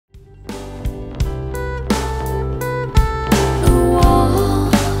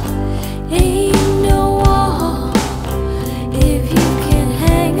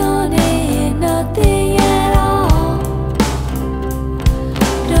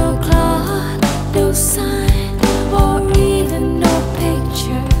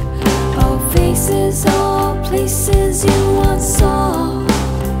places you once saw.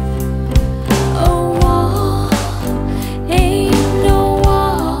 A wall ain't no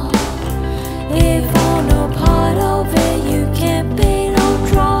wall if on no part of it you can't paint or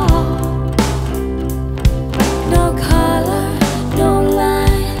draw. No color, no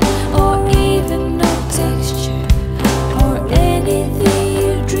line, or even no texture, or anything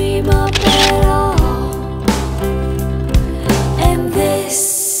you dream of at all. And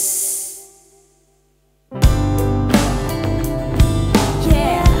this,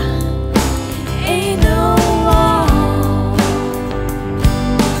 yeah, ain't no wall.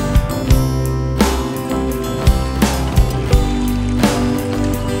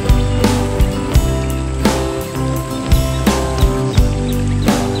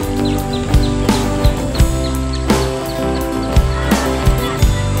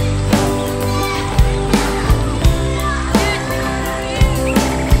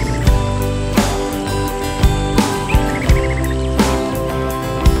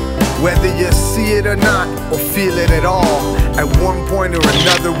 Whether you see it or not, or feel it at all, at one point or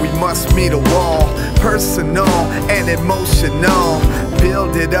another we must meet a wall. Personal and emotional,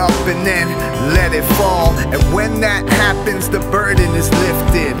 build it up and then let it fall. And when that happens, the burden is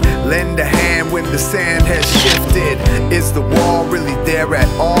lifted. Lend a hand when the sand has shifted. Is the wall really there at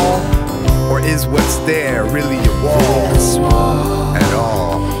all? Or is what's there really a wall at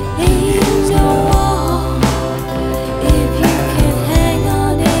all? Ain't no wall if you can hang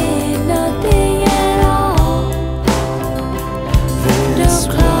on in nothing at all. No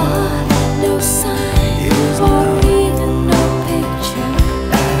cloth, no sign, or even no picture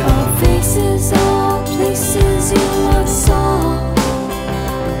of faces or places you once saw.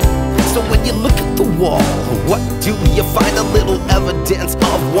 So when you look at the wall, what do you find? A little evidence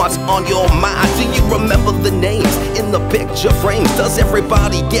of what's on your mind. Do you remember the names in the picture frames? Does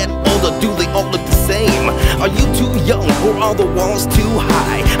everybody get older? Do they all look the same? Are you too young or are the walls too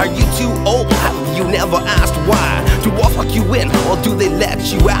high? Are you too old? Have you never asked why? Do walls lock you in or do they let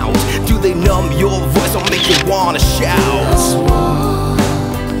you out? Do they numb your voice or make you wanna shout?